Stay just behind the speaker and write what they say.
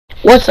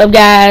What's up,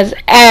 guys?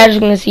 As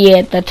you can see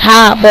at the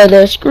top of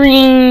the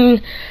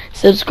screen,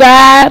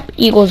 subscribe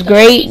equals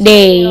great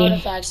day.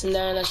 Artifacts in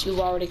there unless you've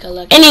already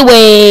collected.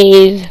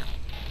 Anyways,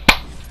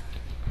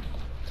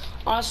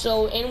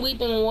 Also, in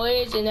Weeping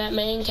Woods, in that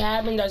main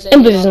cabin, there's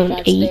Emphasis on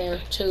artifacts 8.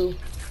 there too.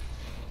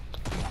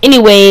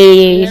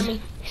 Anyways, You hear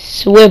me?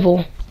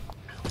 swivel.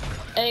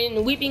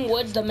 In Weeping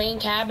Woods, the main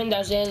cabin,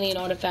 there's alien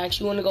artifacts.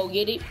 You wanna go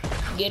get it?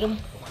 Get them.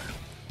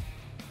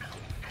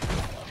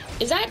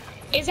 Is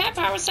that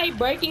parasite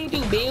breaking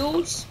through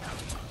builds?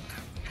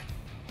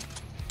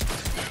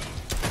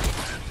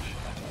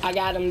 I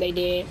got them. They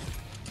did.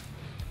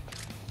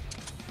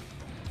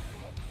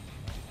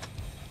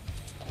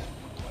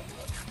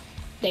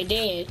 They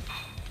did.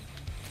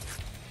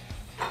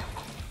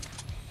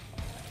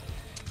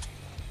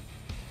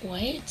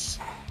 What?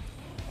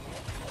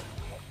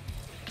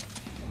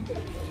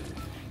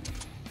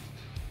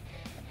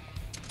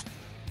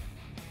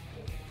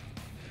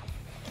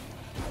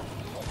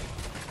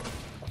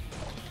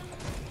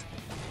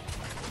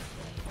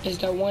 Is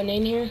there one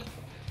in here?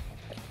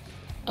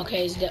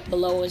 Okay, is that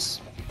below us?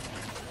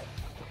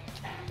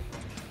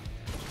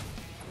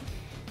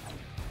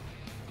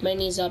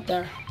 Many's up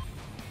there.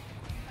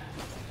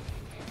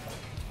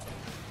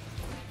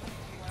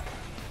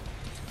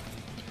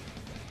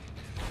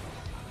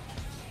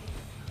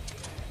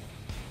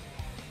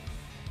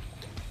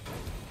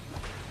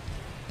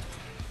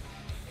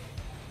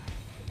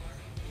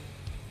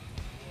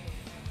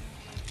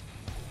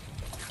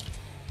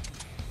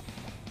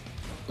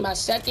 My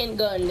second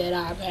gun that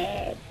I've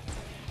had.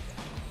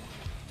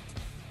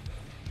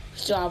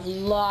 Still have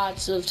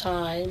lots of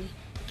time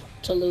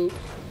to loot.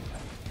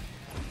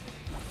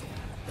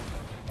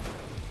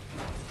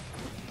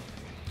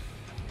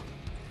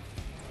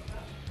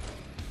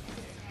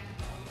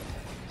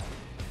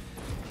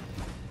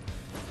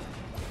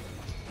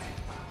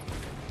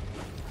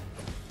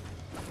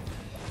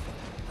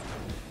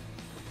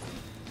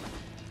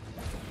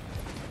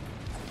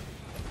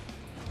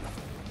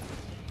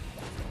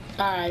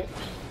 All right.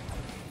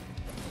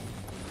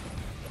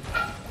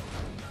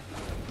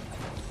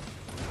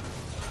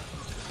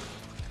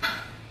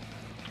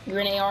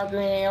 Green AR,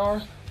 green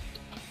AR.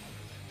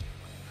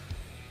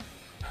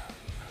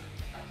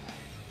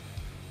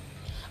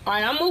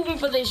 Alright, I'm moving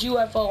for this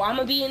UFO. I'm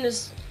gonna be in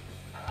this.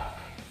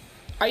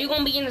 Are you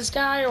gonna be in the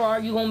sky or are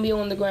you gonna be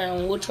on the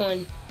ground? Which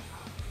one?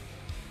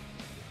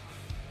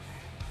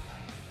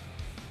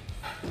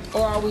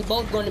 Or are we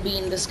both gonna be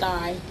in the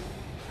sky?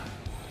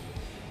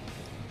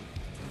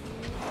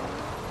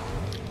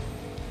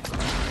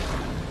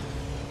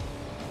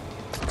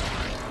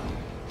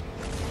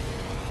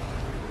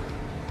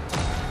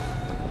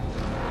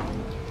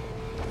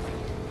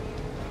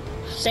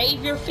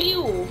 Save your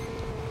fuel.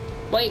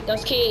 Wait,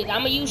 that's kid.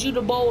 I'ma use you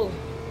to bowl.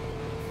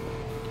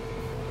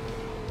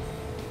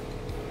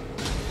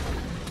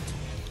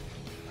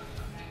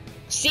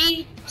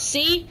 See?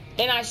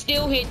 And I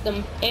still hit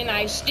them.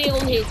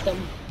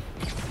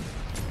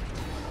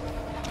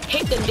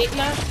 Hit them, didn't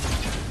I?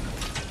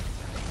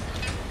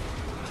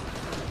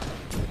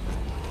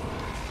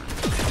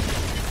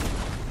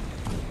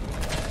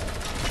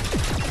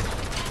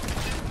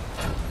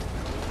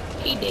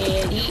 He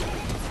dead.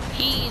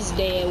 He's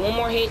dead. One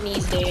more hit and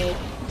he's dead.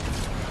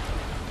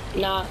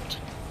 Not.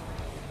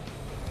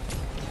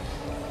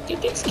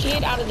 Get this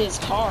kid out of this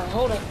car.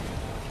 Hold on.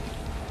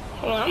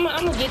 I'm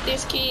gonna get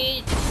this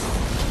kid.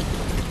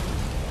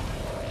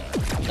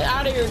 Get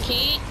out of here,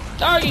 kid.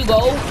 There you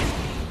go.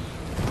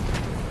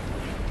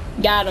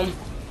 Got him.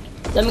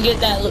 Let me get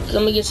that.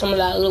 Let me get some of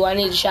that loot. I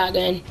need a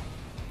shotgun.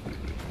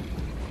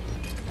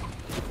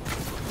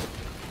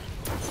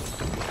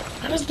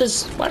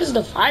 Why does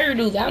the fire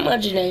do that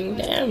much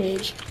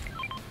damage?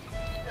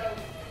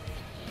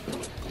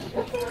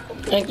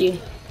 Thank you.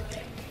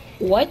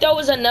 What? That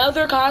was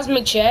another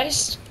cosmic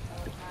chest?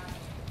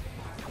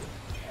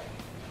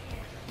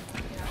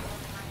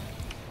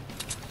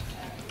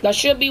 There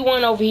should be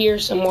one over here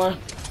somewhere.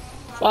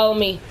 Follow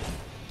me.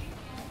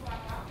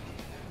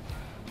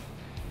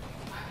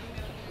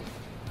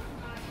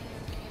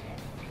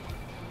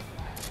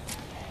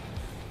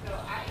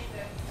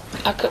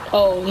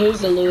 Oh,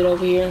 here's the loot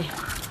over here.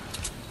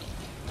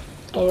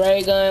 A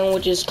ray gun,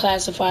 which is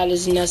classified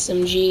as an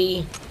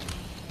SMG.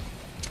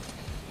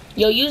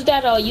 Yo, use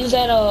that, are you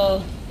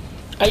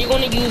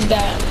gonna use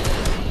that?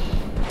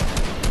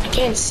 I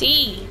can't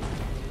see.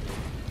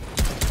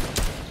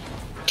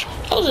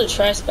 Those are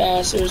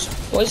trespassers.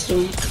 Waste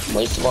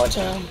of our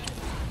time.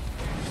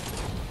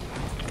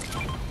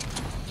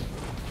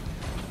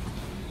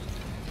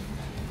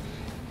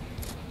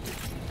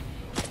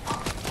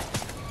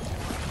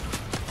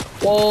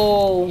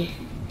 Whoa.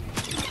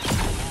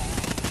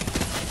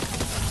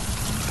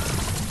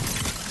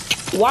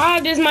 Why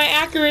does my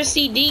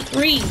accuracy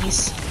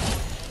decrease?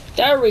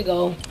 There we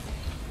go.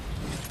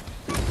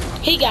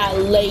 He got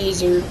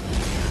lasered.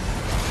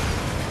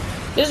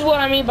 This is what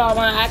I mean by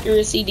my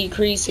accuracy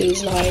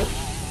decreases. Like,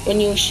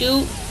 when you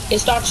shoot, it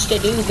starts to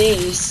do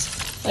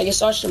this. Like, it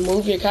starts to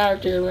move your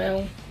character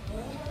around.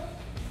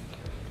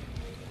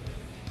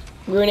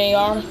 Green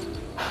AR.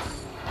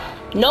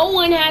 No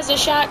one has a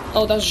shot.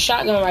 Oh, there's a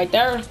shotgun right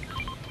there.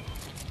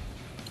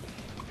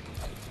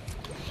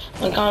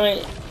 One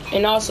comment.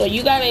 And also,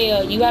 you got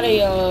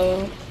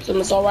some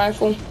assault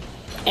rifle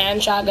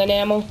and shotgun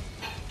ammo.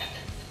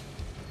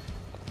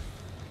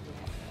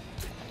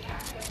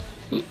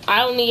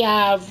 I only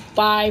have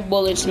 5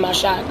 bullets in my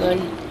shotgun,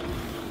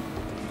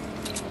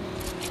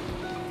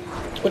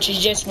 which is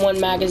just 1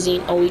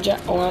 magazine. Oh,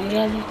 I'm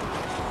driving.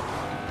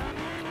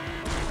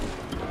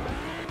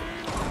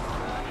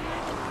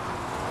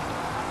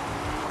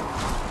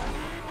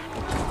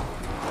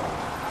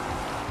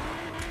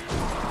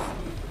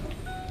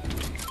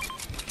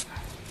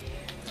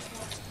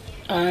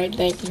 Alright,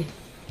 thank you.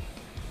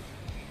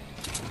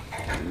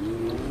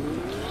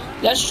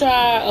 Let's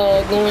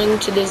try going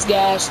to this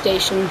gas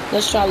station.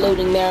 Let's try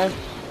loading there.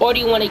 Or do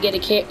you want to get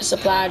a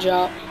supply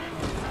drop?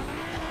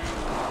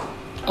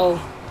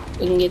 Oh,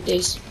 we can get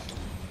this.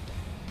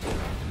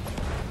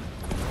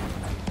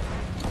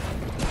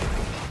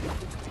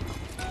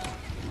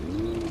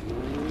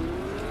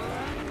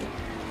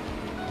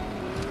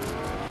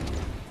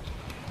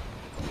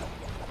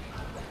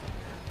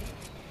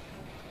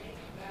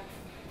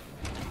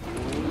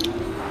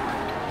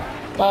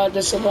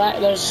 There's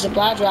a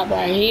supply drop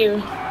right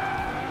here.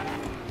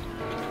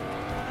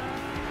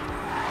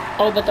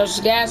 Oh, but there's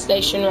a gas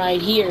station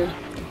right here.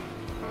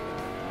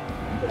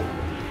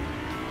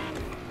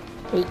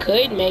 We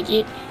could make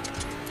it.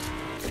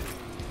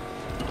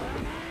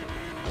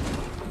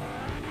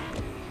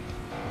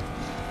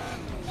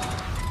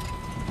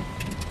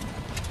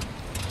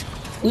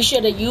 We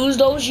should have used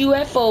those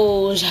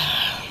UFOs.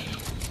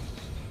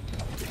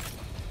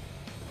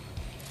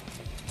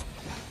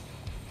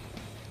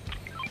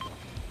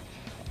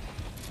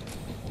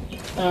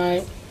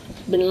 Alright.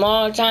 Been a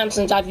long time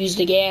since I've used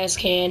a gas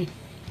can.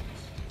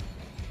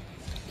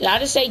 Did I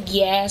just say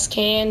gas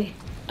can?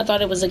 I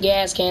thought it was a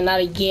gas can, not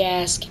a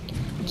gas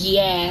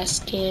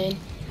can.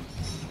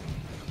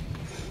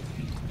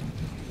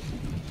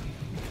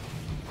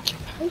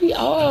 Hurry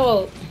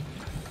up.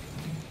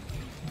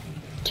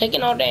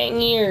 Taking all dang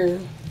year.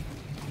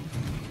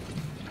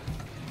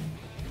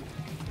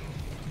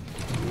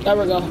 There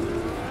we go.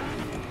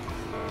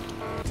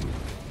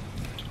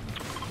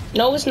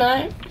 No, it's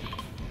not.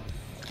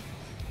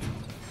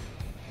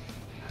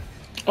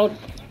 Oh.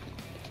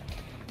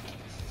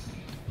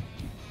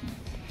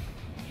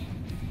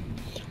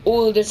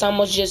 Ooh, this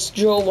almost just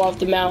drove off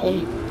the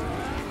mountain.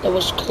 That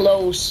was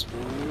close.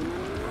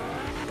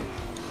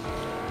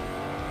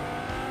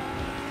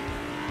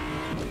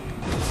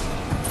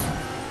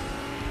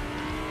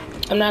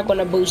 I'm not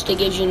gonna boost, it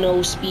gives you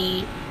no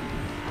speed.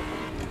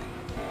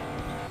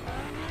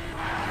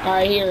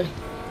 Alright, here.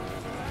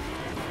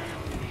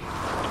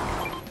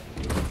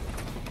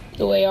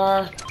 The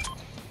AR.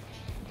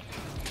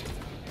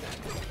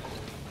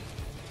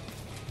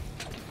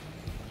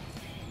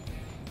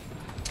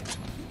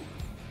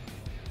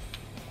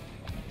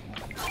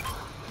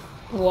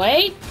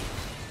 Wait,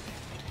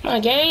 my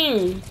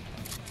game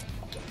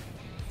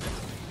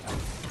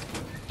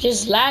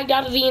just lagged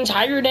out of the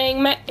entire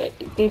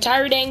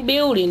dang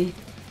building.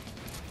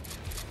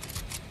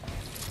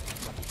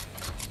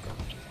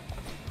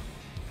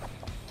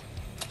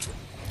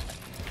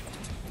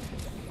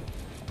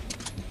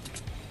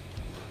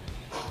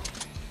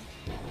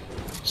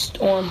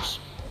 Storms.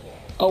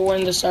 Oh, we're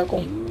in the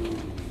circle.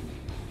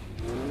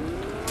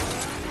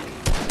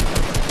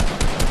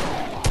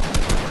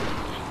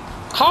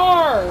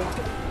 Car!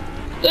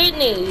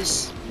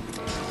 Goodness.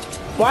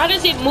 Why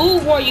does it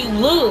move where you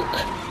look?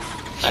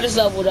 I just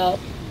leveled up.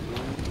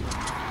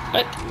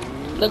 Like,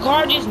 the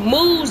car just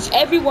moves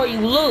everywhere you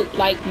look.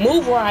 Like,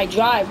 move where I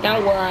drive,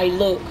 not where I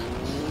look.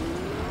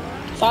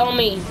 Follow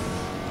me.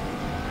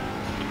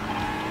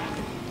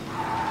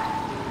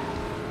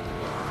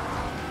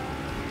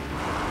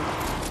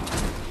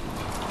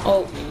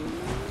 Oh.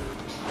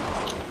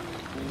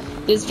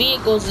 This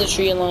vehicle's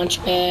literally a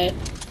launch pad.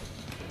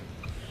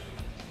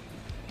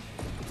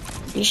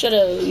 You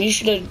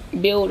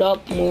should build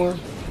up more.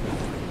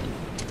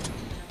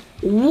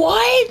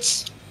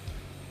 What?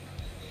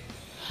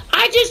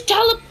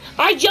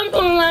 I jumped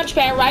on the launch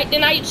pad, right?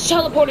 Then I just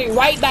teleported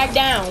right back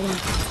down.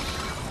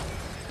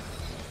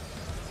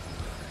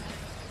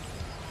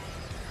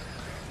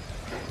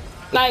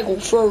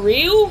 Like, for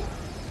real?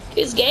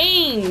 This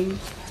game.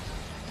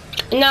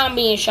 Now I'm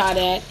being shot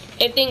at.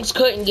 If things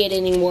couldn't get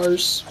any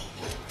worse.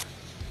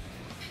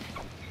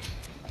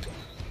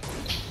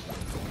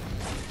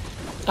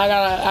 I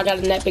got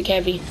an epic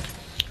heavy.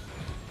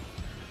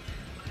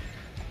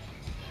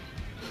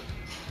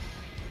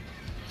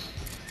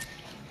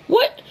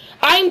 What?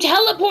 I'm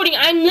teleporting.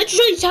 I'm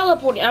literally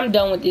teleporting. I'm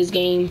done with this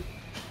game.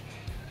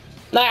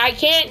 Like, I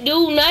can't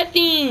do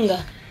nothing.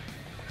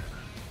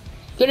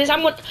 Goodness,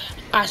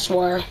 I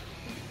swear.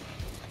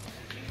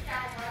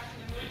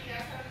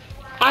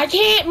 I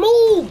can't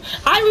move.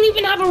 I don't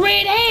even have a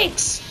red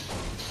X.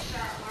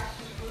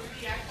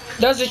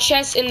 There's a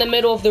chest in the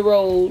middle of the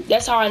road.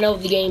 That's how I know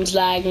the game's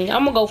lagging.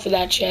 I'm gonna go for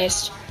that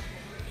chest.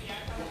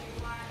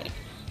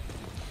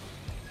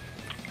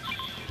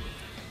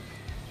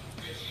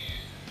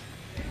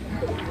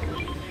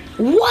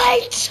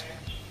 What?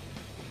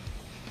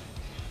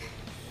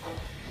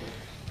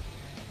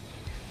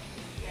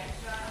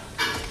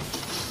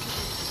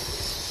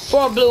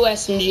 For a blue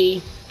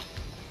SMG.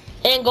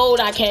 And gold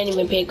I can't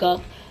even pick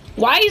up.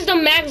 Why is the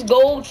max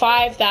gold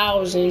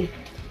 5,000?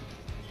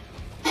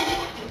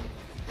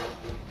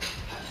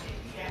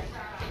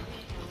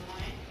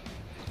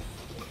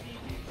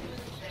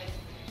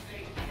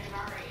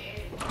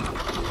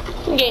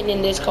 I'm getting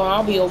in this car.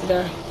 I'll be over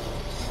there.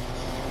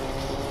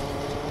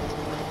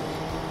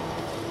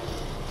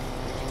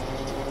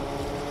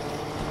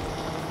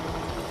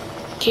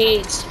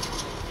 Kids.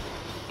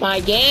 My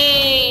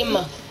game.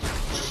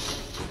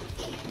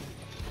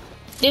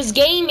 This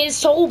game is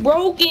so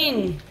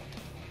broken.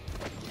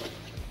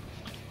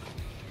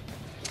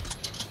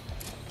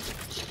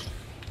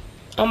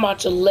 I'm about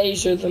to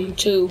laser them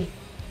too.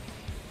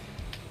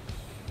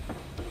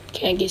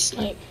 Can't get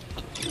sniped.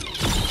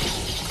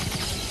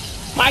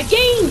 My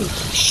game!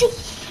 Shoot!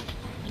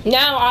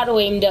 Now auto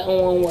aim doesn't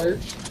want to work.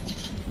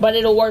 But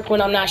it'll work when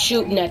I'm not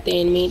shooting at the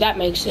enemy. That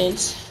makes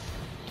sense.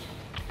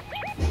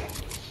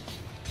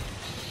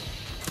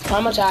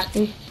 I'm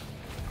attacking.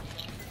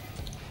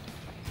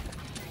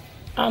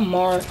 I'm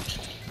marked.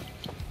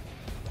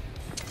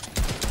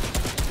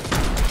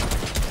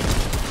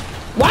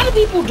 Why do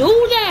people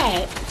do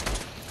that?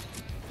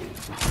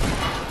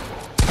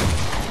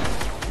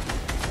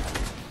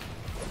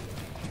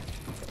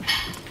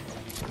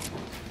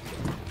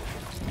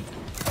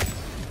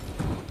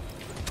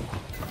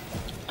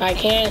 I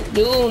can't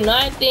do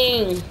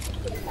nothing.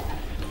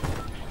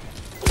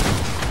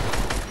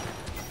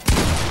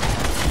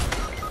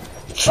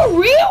 For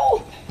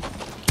real?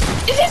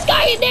 Is this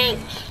guy a damn...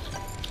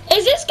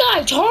 Is this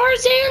guy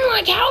Tarzan?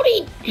 Like, how'd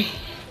he...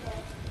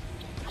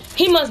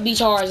 He must be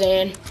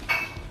Tarzan.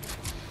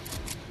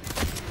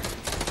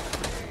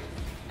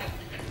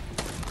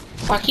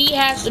 Like, he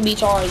has to be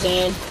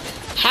Tarzan.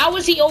 How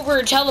is he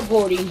over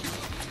teleporting?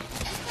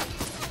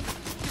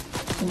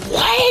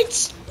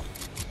 What?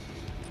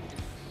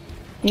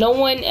 No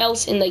one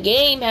else in the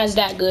game has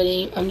that good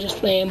aim. I'm just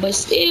playing, but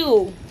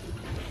still.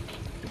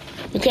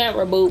 You can't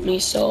reboot me,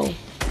 so...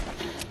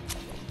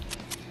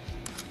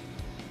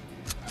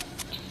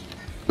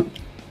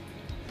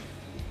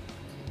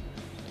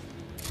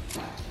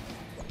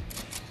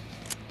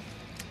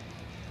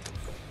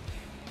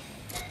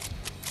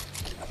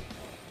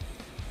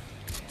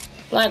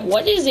 Like,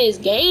 what is this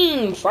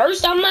game?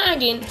 First, I'm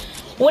lagging.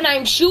 When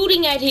I'm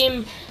shooting at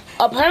him,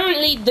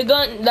 apparently the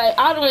gun, like,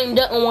 auto aim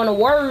doesn't want to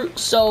work,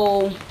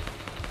 so...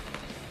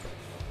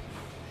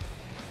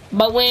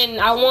 But when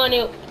I want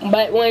it,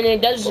 but when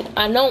it does,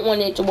 I don't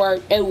want it to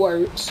work, it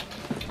works.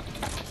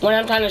 When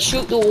I'm trying to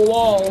shoot through a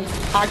wall,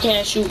 I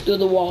can't shoot through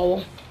the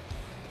wall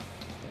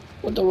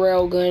with the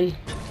railgun.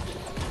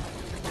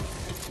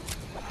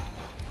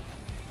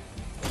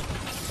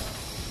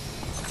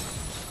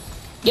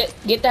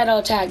 Get that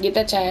attack, get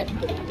that tag.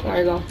 There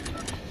you go.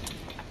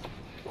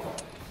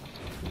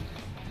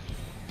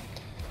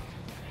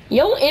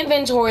 Your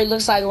inventory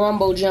looks like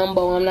Rumbo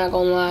Jumbo, I'm not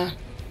gonna lie.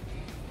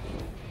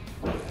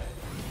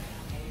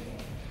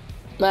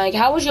 Like,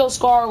 how is your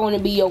scar going to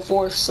be your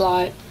 4th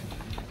slot?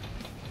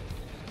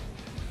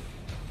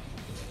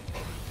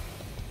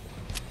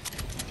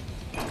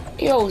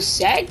 Yo,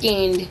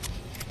 2nd?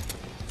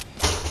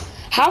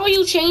 How are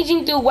you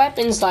changing through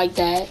weapons like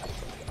that?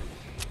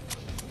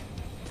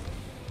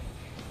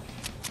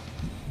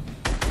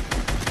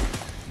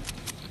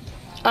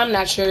 I'm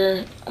not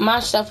sure. My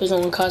stuff is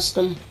on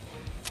custom.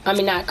 I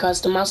mean, not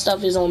custom. My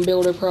stuff is on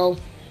Builder Pro.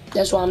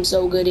 That's why I'm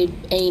so good at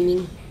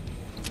aiming.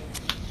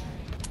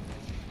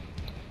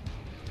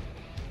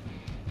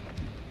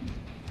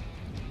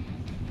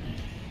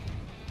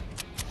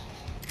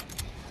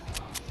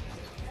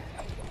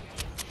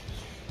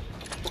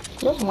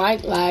 I don't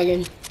like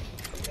lagging.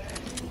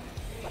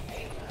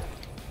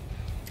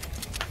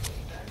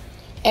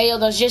 Hey, yo,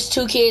 there's just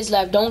 2 kids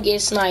left. Don't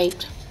get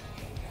sniped.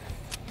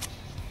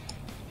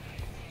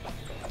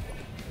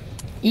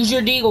 Use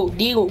your deagle,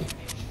 deagle.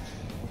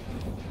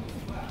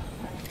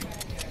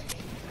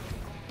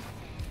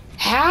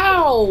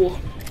 How?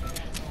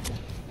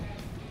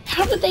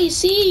 How did they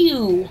see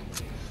you?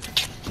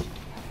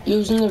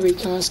 Using the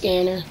recon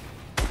scanner.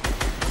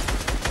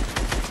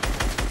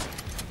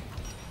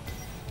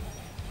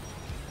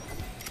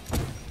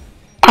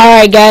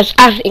 Alright guys,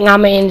 I think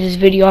I'm gonna end this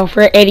video off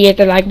here. 88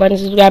 the like button,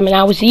 subscribe, and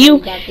I will see you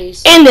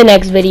in the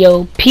next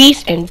video.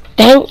 Peace and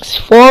thanks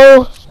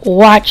for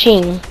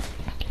watching.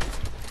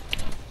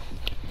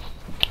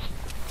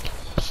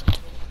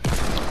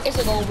 It's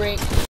a gold brick.